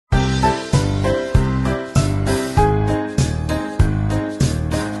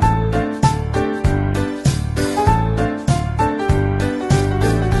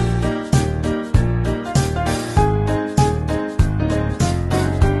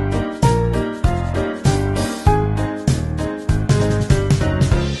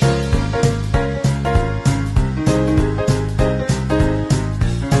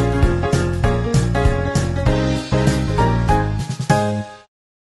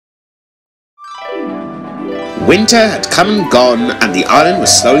Winter had come and gone, and the island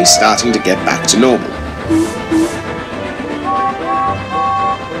was slowly starting to get back to normal.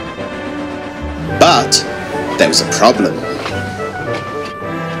 But there was a problem.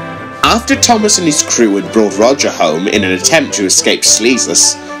 After Thomas and his crew had brought Roger home in an attempt to escape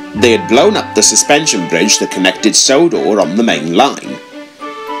Sleazeless, they had blown up the suspension bridge that connected Sodor on the main line.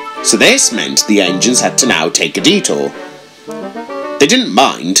 So this meant the engines had to now take a detour. They didn't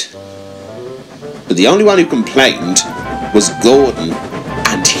mind, but the only one who complained was Gordon,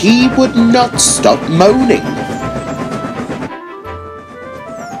 and he would not stop moaning.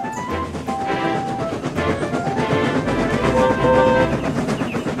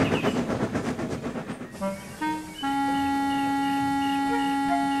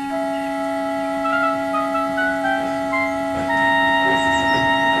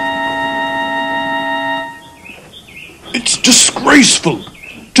 It's disgraceful!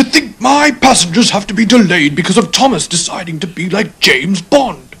 To think my passengers have to be delayed because of Thomas deciding to be like James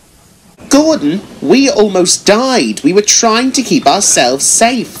Bond! Gordon, we almost died. We were trying to keep ourselves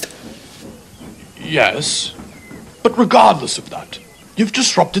safe. Yes, but regardless of that, you've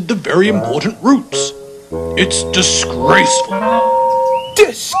disrupted the very important routes. It's disgraceful.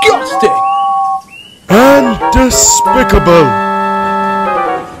 Disgusting! And despicable!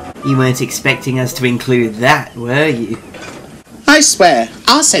 You weren't expecting us to include that, were you? I swear,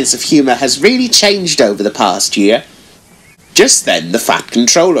 our sense of humour has really changed over the past year. Just then, the Fat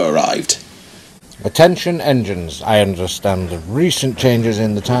Controller arrived. Attention engines, I understand the recent changes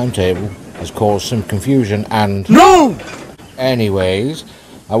in the timetable has caused some confusion and... No! Anyways,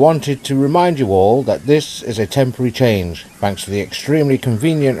 I wanted to remind you all that this is a temporary change, thanks to the extremely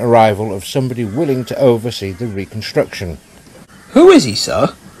convenient arrival of somebody willing to oversee the reconstruction. Who is he,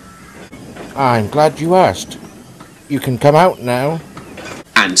 sir? I'm glad you asked. You can come out now.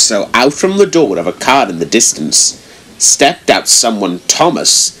 And so out from the door of a car in the distance stepped out someone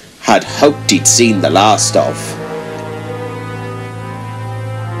Thomas had hoped he'd seen the last of.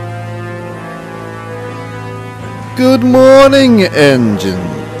 Good morning,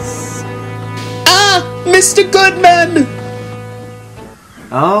 engines. Ah, Mr. Goodman!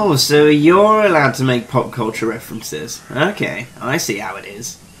 Oh, so you're allowed to make pop culture references. Okay, I see how it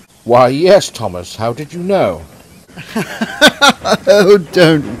is. Why, yes, Thomas. How did you know? Oh,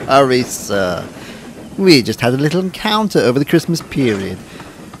 don't worry, sir. We just had a little encounter over the Christmas period.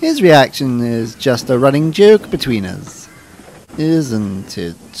 His reaction is just a running joke between us. Isn't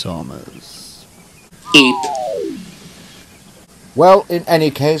it, Thomas? Eep. Well, in any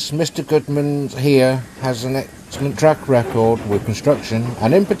case, Mr. Goodman here has an excellent track record with construction,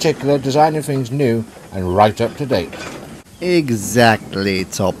 and in particular designing things new and right up to date. Exactly,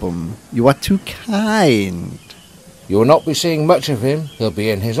 Topham. You are too kind. You will not be seeing much of him. He'll be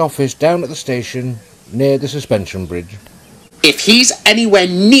in his office down at the station near the suspension bridge. If he's anywhere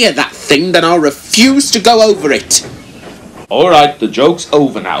near that thing, then I'll refuse to go over it. Alright, the joke's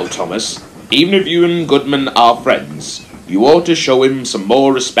over now, Thomas. Even if you and Goodman are friends, you ought to show him some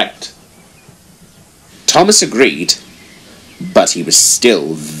more respect. Thomas agreed, but he was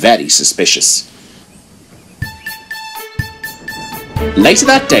still very suspicious. Later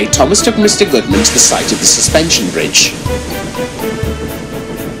that day, Thomas took Mr. Goodman to the site of the suspension bridge.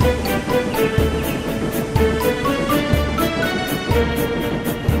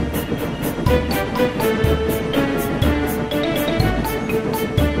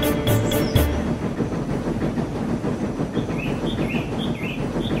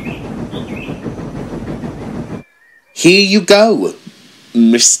 Here you go,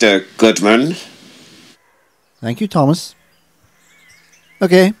 Mr. Goodman. Thank you, Thomas.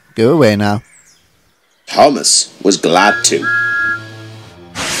 Okay, go away now. Thomas was glad to.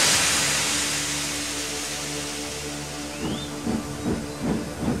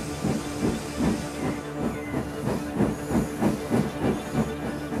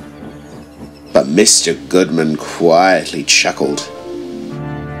 But Mr. Goodman quietly chuckled.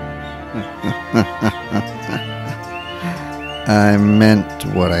 I meant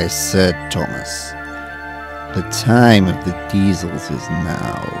what I said, Thomas. The time of the diesels is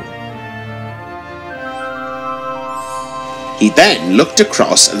now. He then looked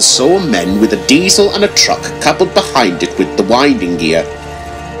across and saw men with a diesel and a truck coupled behind it with the winding gear.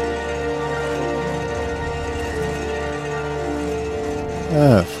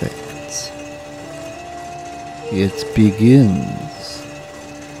 Perfect. It begins.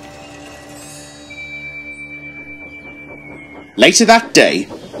 Later that day,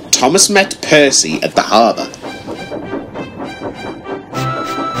 Thomas met Percy at the harbour.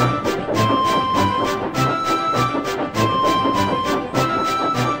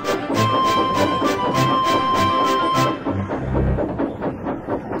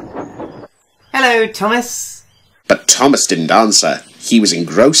 Hello, Thomas. But Thomas didn't answer. He was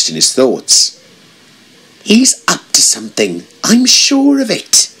engrossed in his thoughts. He's up to something. I'm sure of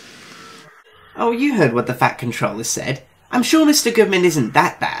it. Oh, you heard what the Fat Controller said. I'm sure Mr. Goodman isn't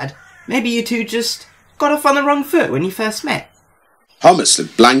that bad. Maybe you two just got off on the wrong foot when you first met. Thomas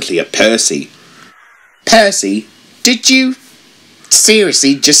looked blankly at Percy. Percy, did you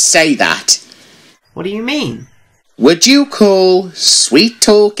seriously just say that? What do you mean? Would you call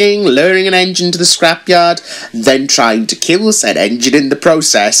sweet-talking, luring an engine to the scrapyard, then trying to kill said engine in the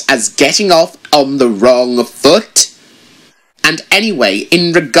process as getting off on the wrong foot? And anyway,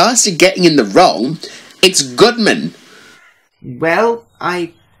 in regards to getting in the wrong, it's Goodman. Well,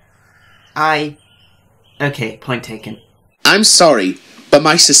 Okay, point taken. I'm sorry, but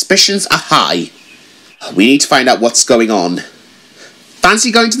my suspicions are high. We need to find out what's going on.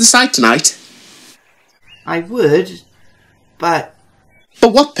 Fancy going to the site tonight? I would, but...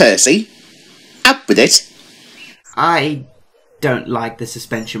 But what, Percy? Up with it. I don't like the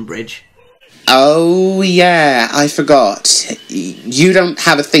suspension bridge. Oh, yeah, I forgot. You don't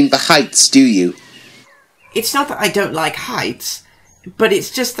have a thing for heights, do you? It's not that I don't like heights, but it's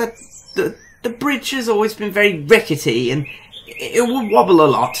just that the bridge has always been very rickety and it will wobble a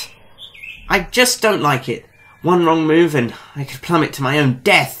lot. I just don't like it. One wrong move and I could plummet to my own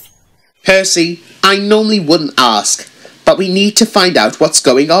death. Percy, I normally wouldn't ask, but we need to find out what's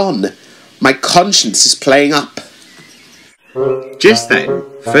going on. My conscience is playing up. Just then,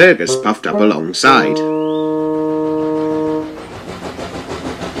 Fergus puffed up alongside.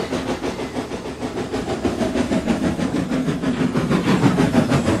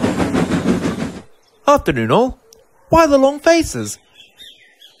 Afternoon all. Why the long faces?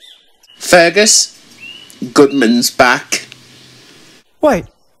 Fergus, Goodman's back. Wait.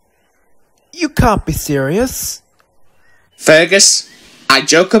 You can't be serious. Fergus, I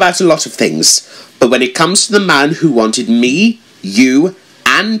joke about a lot of things, but when it comes to the man who wanted me, you,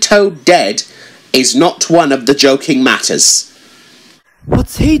 and Toad dead, is not one of the joking matters.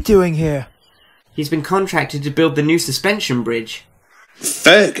 What's he doing here? He's been contracted to build the new suspension bridge.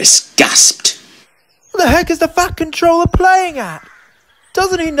 Fergus gasped. What the heck is the Fat Controller playing at?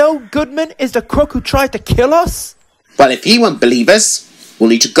 Doesn't he know Goodman is the crook who tried to kill us? Well, if he won't believe us, we'll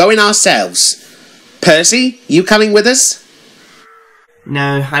need to go in ourselves. Percy, you coming with us?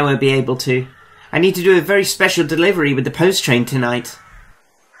 No, I won't be able to. I need to do a very special delivery with the post train tonight.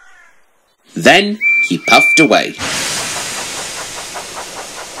 Then he puffed away.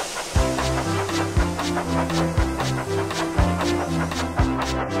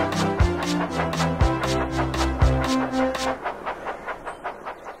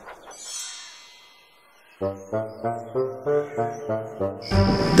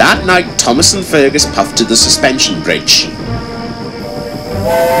 That night, Thomas and Fergus puffed to the suspension bridge.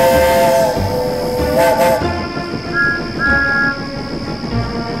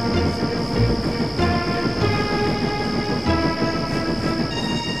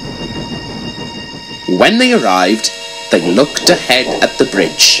 When they arrived, they looked ahead at the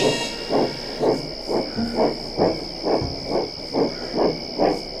bridge.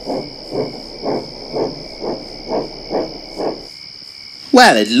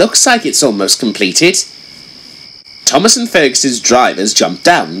 Well, it looks like it's almost completed. Thomas and Fergus's drivers jumped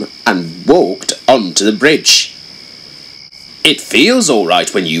down and walked onto the bridge. It feels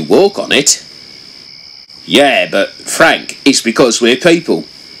alright when you walk on it. Yeah, but Frank, it's because we're people.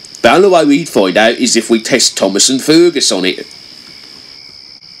 The only way we'd find out is if we test Thomas and Fergus on it.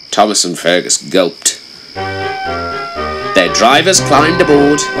 Thomas and Fergus gulped. Their drivers climbed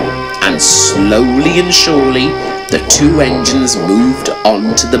aboard, and slowly and surely the two engines moved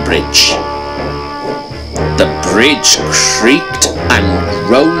onto the bridge. The bridge creaked and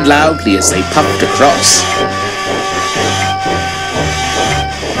groaned loudly as they puffed across.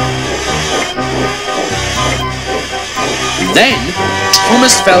 Then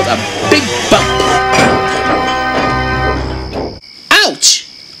Thomas felt a big bump. Ouch!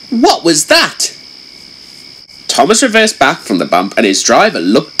 What was that? Thomas reversed back from the bump and his driver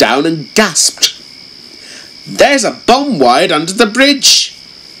looked down and gasped. There's a bomb wired under the bridge.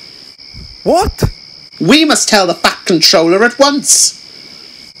 What? We must tell the Fat Controller at once.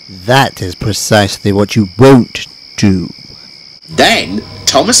 That is precisely what you won't do. Then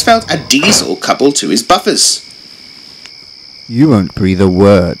Thomas felt a diesel coupled to his buffers. You won't breathe a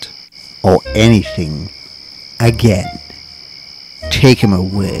word or anything again. Take him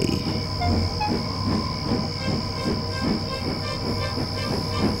away.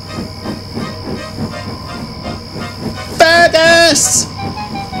 Fergus!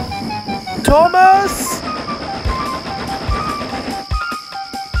 Thomas!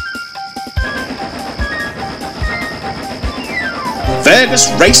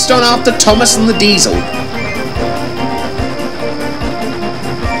 Fergus raced on after Thomas and the diesel.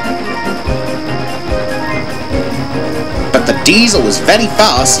 But the diesel was very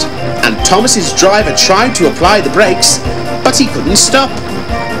fast, and Thomas's driver tried to apply the brakes, but he couldn't stop.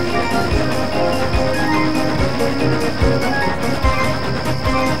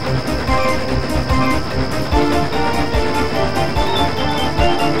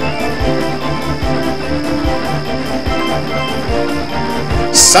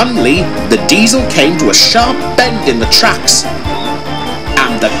 Suddenly, the diesel came to a sharp bend in the tracks,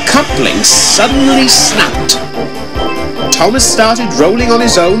 and the coupling suddenly snapped. Thomas started rolling on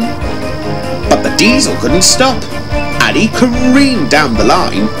his own, but the diesel couldn't stop, and he careened down the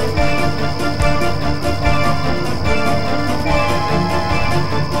line.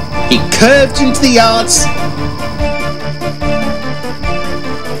 He curved into the yards,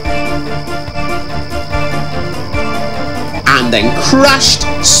 and then crashed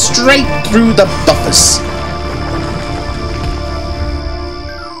straight through the buffers.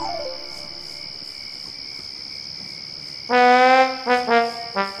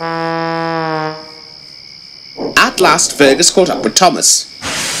 At last, Fergus caught up with Thomas.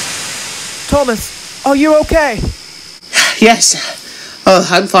 Thomas, are you okay? Yes. Oh,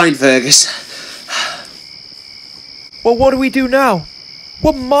 I'm fine, Fergus. Well, what do we do now?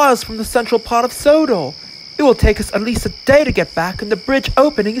 We're miles from the central part of Sodor. It will take us at least a day to get back, and the bridge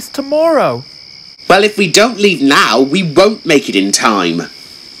opening is tomorrow. Well, if we don't leave now, we won't make it in time.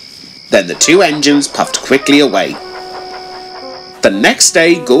 Then the two engines puffed quickly away. The next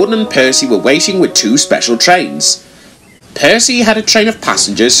day, Gordon and Percy were waiting with two special trains. Percy had a train of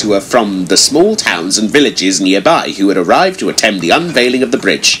passengers who were from the small towns and villages nearby who had arrived to attend the unveiling of the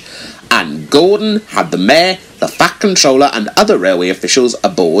bridge, and Gordon had the mayor, the Fat Controller and other railway officials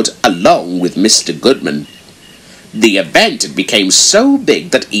aboard, along with Mr. Goodman. The event had become so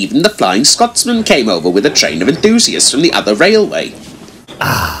big that even the Flying Scotsman came over with a train of enthusiasts from the other railway.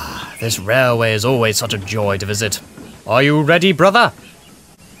 Ah, this railway is always such a joy to visit. Are you ready, brother?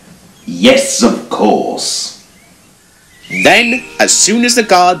 Yes, of course. Then, as soon as the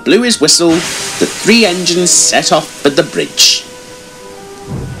guard blew his whistle, the three engines set off for the bridge.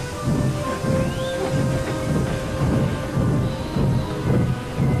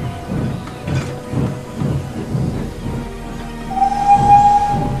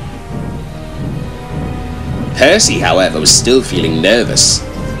 Percy, however, was still feeling nervous.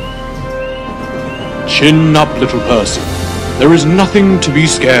 Chin up, little Percy. There is nothing to be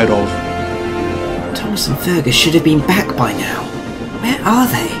scared of. Thomas and Fergus should have been back by now. Where are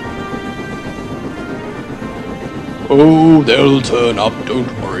they? Oh, they'll turn up,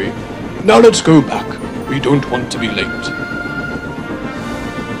 don't worry. Now let's go back. We don't want to be late.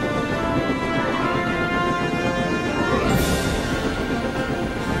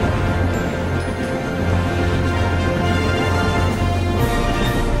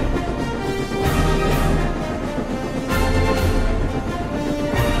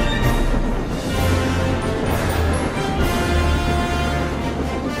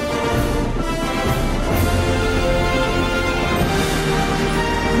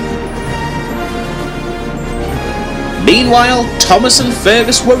 Meanwhile, Thomas and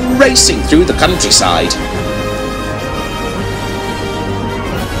Fergus were racing through the countryside.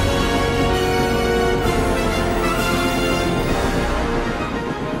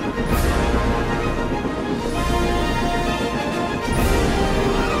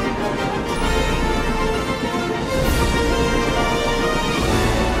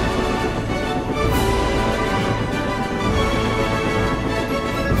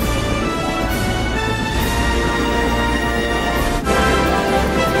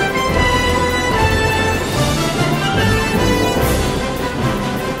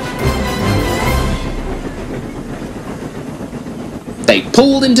 They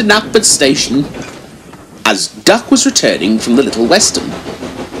pulled into Knappford Station as Duck was returning from the Little Western.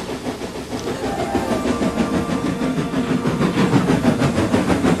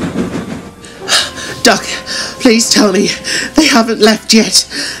 Duck, please tell me they haven't left yet.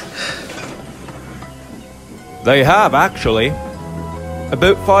 They have, actually.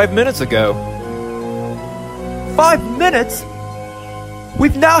 About 5 minutes ago. 5 minutes? We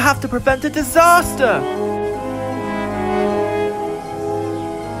now have to prevent a disaster!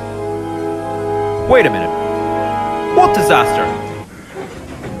 Wait a minute. What disaster?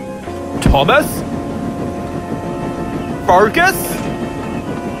 Thomas? Fergus?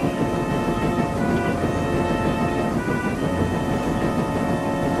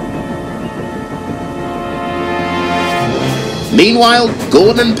 Meanwhile,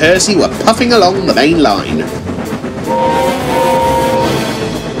 Gordon and Percy were puffing along the main line.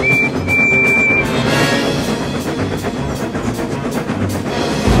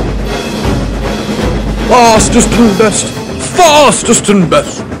 Fastest and best! Fastest and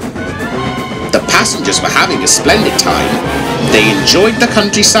best! The passengers were having a splendid time. They enjoyed the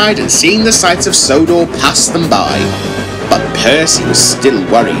countryside and seeing the sights of Sodor pass them by. But Percy was still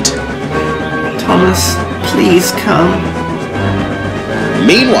worried. Thomas, please come.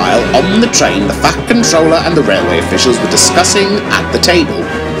 Meanwhile, on the train, the Fat Controller and the railway officials were discussing at the table.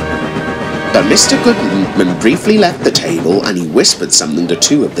 But Mr. Goodman briefly left the table and he whispered something to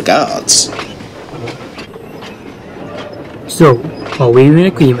two of the guards. So, are we in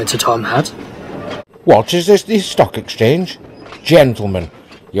agreement to Tom had? What is this, the stock exchange? Gentlemen,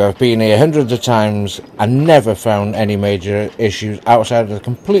 you have been here hundreds of times and never found any major issues outside of the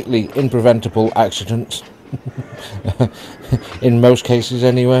completely impreventable accidents. In most cases,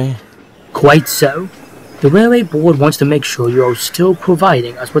 anyway. Quite so. The railway board wants to make sure you're still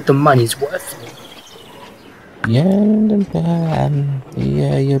providing us with the money's worth. Yeah,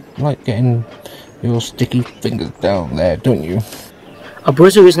 you like getting your sticky fingers down there, don't you?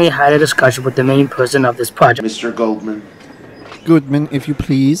 Percy recently had a discussion with the main person of this project. Mr. Goldman. Goodman, if you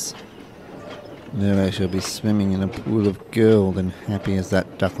please. There I shall be swimming in a pool of gold and happy as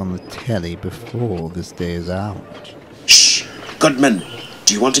that duck on the telly before this day is out. Shh! Goodman,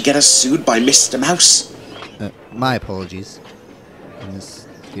 do you want to get us sued by Mr. Mouse? My apologies. In this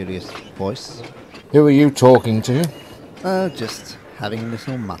furious voice. Who are you talking to? Just having a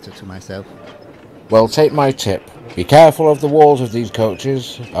little mutter to myself. Well, take my tip. Be careful of the walls of these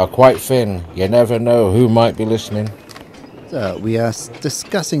coaches. Are quite thin. You never know who might be listening. So, we are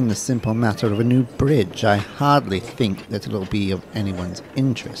discussing the simple matter of a new bridge. I hardly think that it'll be of anyone's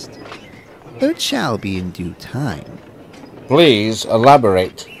interest. Though it shall be in due time. Please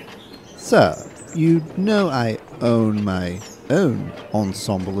elaborate. Sir, you know I own my own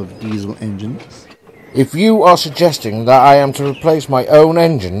ensemble of diesel engines. If you are suggesting that I am to replace my own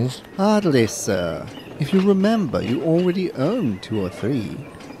engines... Hardly, sir. If you remember, you already own 2 or 3.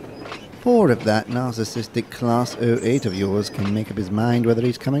 4 of that narcissistic Class 08 of yours can make up his mind whether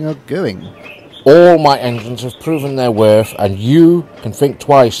he's coming or going. All my engines have proven their worth, and you can think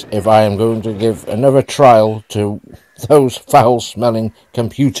twice if I am going to give another trial to those foul-smelling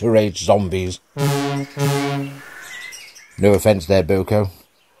computer-age zombies. No offence there, BoCo.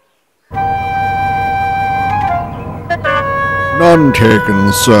 None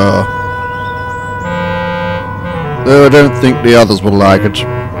taken, sir. Though I don't think the others will like it.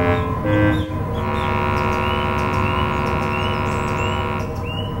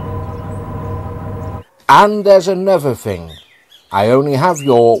 And there's another thing. I only have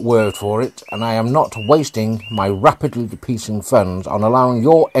your word for it, and I am not wasting my rapidly depleting funds on allowing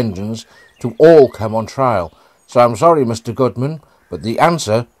your engines to all come on trial. So I'm sorry, Mr. Goodman, but the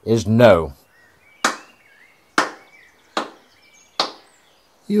answer is no.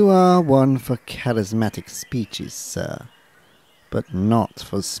 You are one for charismatic speeches, sir, but not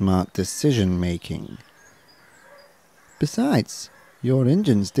for smart decision-making. Besides, your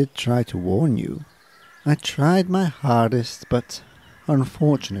engines did try to warn you. I tried my hardest, but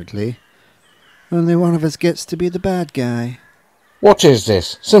unfortunately, only one of us gets to be the bad guy. What is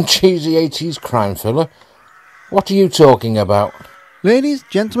this? Some cheesy 80s crime thriller? What are you talking about? Ladies,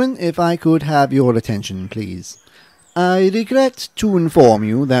 gentlemen, if I could have your attention, please. I regret to inform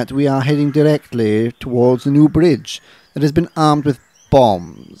you that we are heading directly towards the new bridge that has been armed with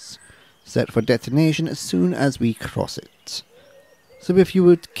bombs, set for detonation as soon as we cross it. So if you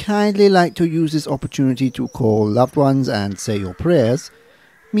would kindly like to use this opportunity to call loved ones and say your prayers,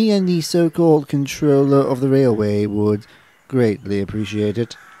 me and the so-called controller of the railway would greatly appreciate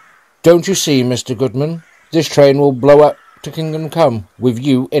it. Don't you see, Mr. Goodman? This train will blow up to Kingdom Come, with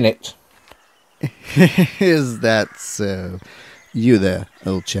you in it. Is that so? You there,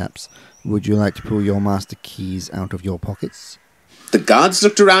 old chaps. Would you like to pull your master keys out of your pockets? The guards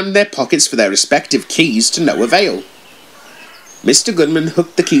looked around in their pockets for their respective keys to no avail. Mr. Goodman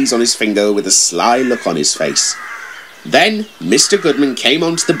hooked the keys on his finger with a sly look on his face. Then Mr. Goodman came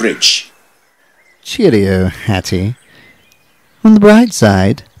onto the bridge. Cheerio, Hattie. On the bright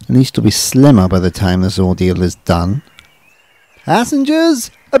side, at least you'll be slimmer by the time this ordeal is done. Passengers,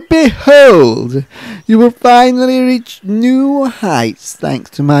 behold! You will finally reach new heights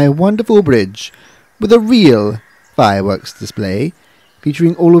thanks to my wonderful bridge, with a real fireworks display,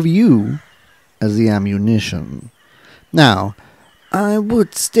 featuring all of you as the ammunition. Now, I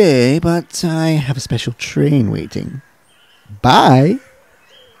would stay, but I have a special train waiting. Bye!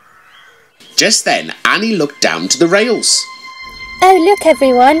 Just then, Annie looked down to the rails. Oh, look,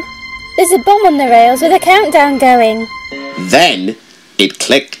 everyone. There's a bomb on the rails with a countdown going. Then, it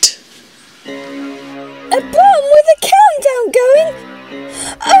clicked. A bomb with a countdown going?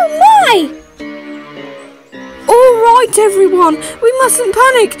 Oh, my! everyone! We mustn't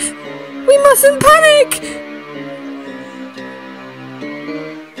panic! We mustn't panic!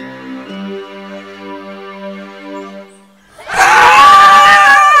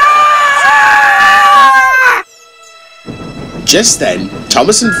 Just then,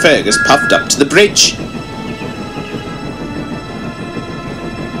 Thomas and Fergus puffed up to the bridge.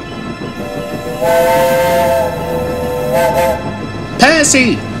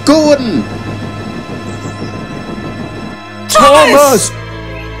 Percy! Gordon! Thomas!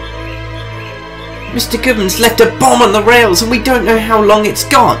 Mr. Goodman's left a bomb on the rails and we don't know how long it's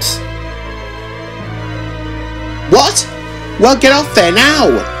got. What? Well, get off there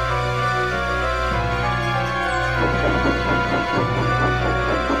now!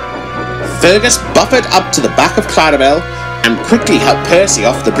 Fergus buffered up to the back of Clarabel and quickly helped Percy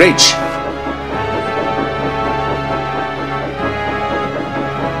off the bridge.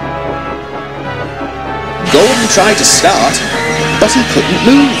 Gordon tried to start, but he couldn't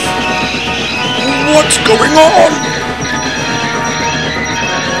move. What's going on?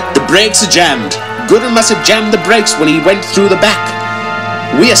 The brakes are jammed. Goodman must have jammed the brakes when he went through the back.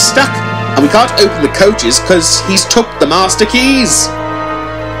 We are stuck, and we can't open the coaches because he's took the master keys.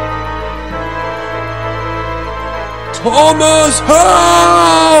 Thomas,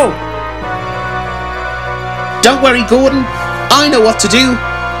 help! Don't worry, Gordon. I know what to do.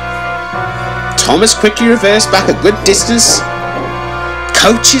 Thomas quickly reversed back a good distance.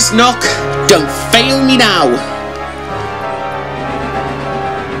 Coach's knock. Don't fail me now.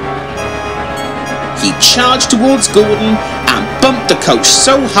 He charged towards Gordon and bumped the coach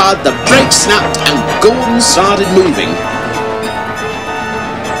so hard the brakes snapped and Gordon started moving.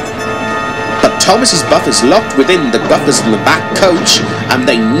 But Thomas's buffers locked within the buffers in the back coach and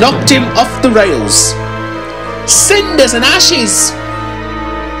they knocked him off the rails. Cinders and ashes!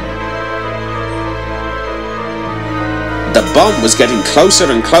 The bomb was getting closer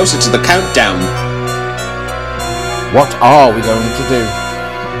and closer to the countdown. What are we going to do?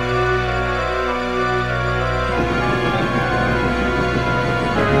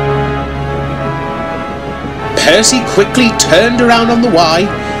 Percy quickly turned around on the Y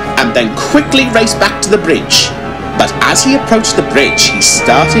and then quickly raced back to the bridge. But as he approached the bridge, he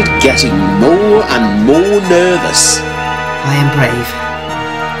started getting more and more nervous. I am brave.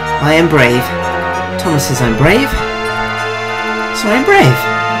 I am brave. Thomas says I'm brave. So I'm brave.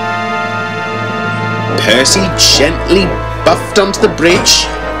 Percy gently buffed onto the bridge.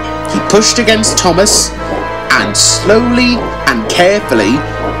 He pushed against Thomas, and slowly and carefully,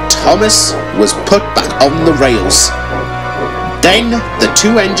 Thomas was put back on the rails. Then the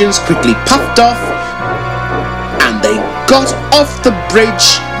two engines quickly puffed off, and they got off the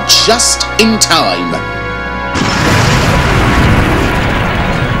bridge just in time.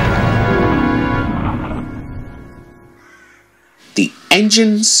 The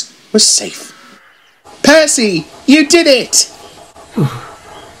engines were safe. Percy, you did it!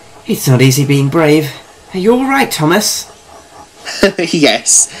 It's not easy being brave. Are you alright, Thomas?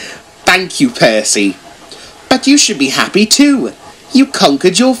 Yes, thank you, Percy. But you should be happy too. You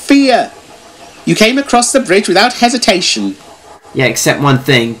conquered your fear. You came across the bridge without hesitation. Yeah, except one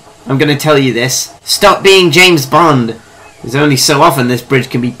thing. I'm going to tell you this. Stop being James Bond. There's only so often this bridge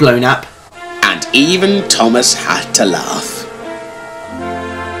can be blown up. And even Thomas had to laugh.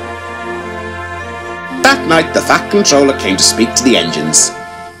 That night, the Fat Controller came to speak to the engines.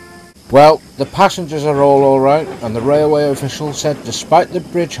 Well, the passengers are all alright, and the railway official said despite the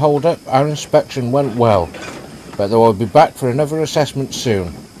bridge hold-up, our inspection went well, but they will be back for another assessment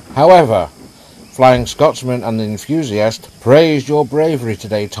soon. However, Flying Scotsman and the Enthusiast praised your bravery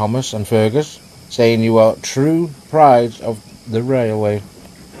today, Thomas and Fergus, saying you are true prides of the railway.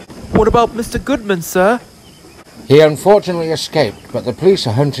 What about Mr. Goodman, sir? He unfortunately escaped, but the police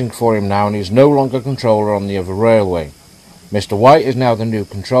are hunting for him now and he's no longer controller on the other railway. Mr. White is now the new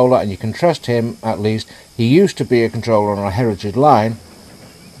controller and you can trust him, at least. He used to be a controller on a heritage line.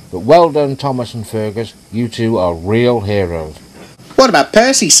 But well done, Thomas and Fergus. You two are real heroes. What about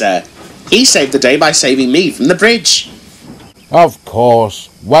Percy, sir? He saved the day by saving me from the bridge. Of course.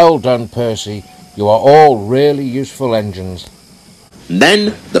 Well done, Percy. You are all really useful engines.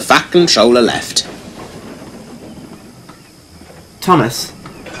 Then the Fat Controller left. Thomas,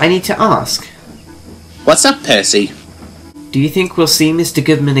 I need to ask. What's up, Percy? Do you think we'll see Mr.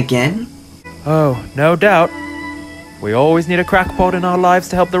 Goodman again? Oh, no doubt. We always need a crackpot in our lives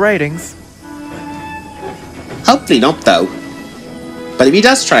to help the ratings. Hopefully not, though. But if he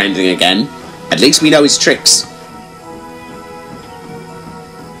does try anything again, at least we know his tricks.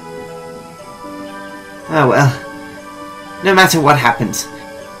 Oh well. No matter what happens,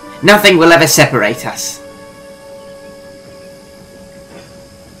 nothing will ever separate us.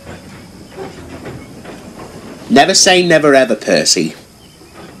 Never say never ever, Percy.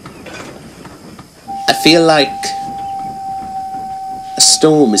 I feel like a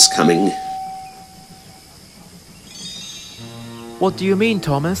storm is coming. What do you mean,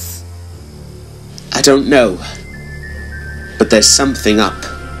 Thomas? I don't know, but there's something up.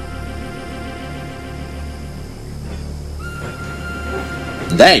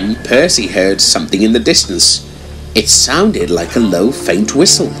 Then Percy heard something in the distance. It sounded like a low, faint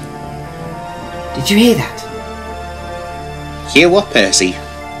whistle. Did you hear that? Hear what, Percy?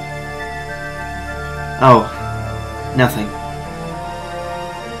 Oh, nothing.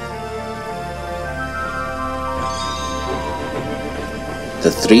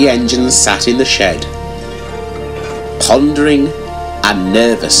 The three engines sat in the shed, pondering and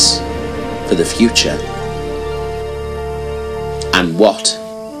nervous for the future and what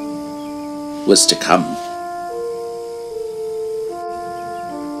was to come.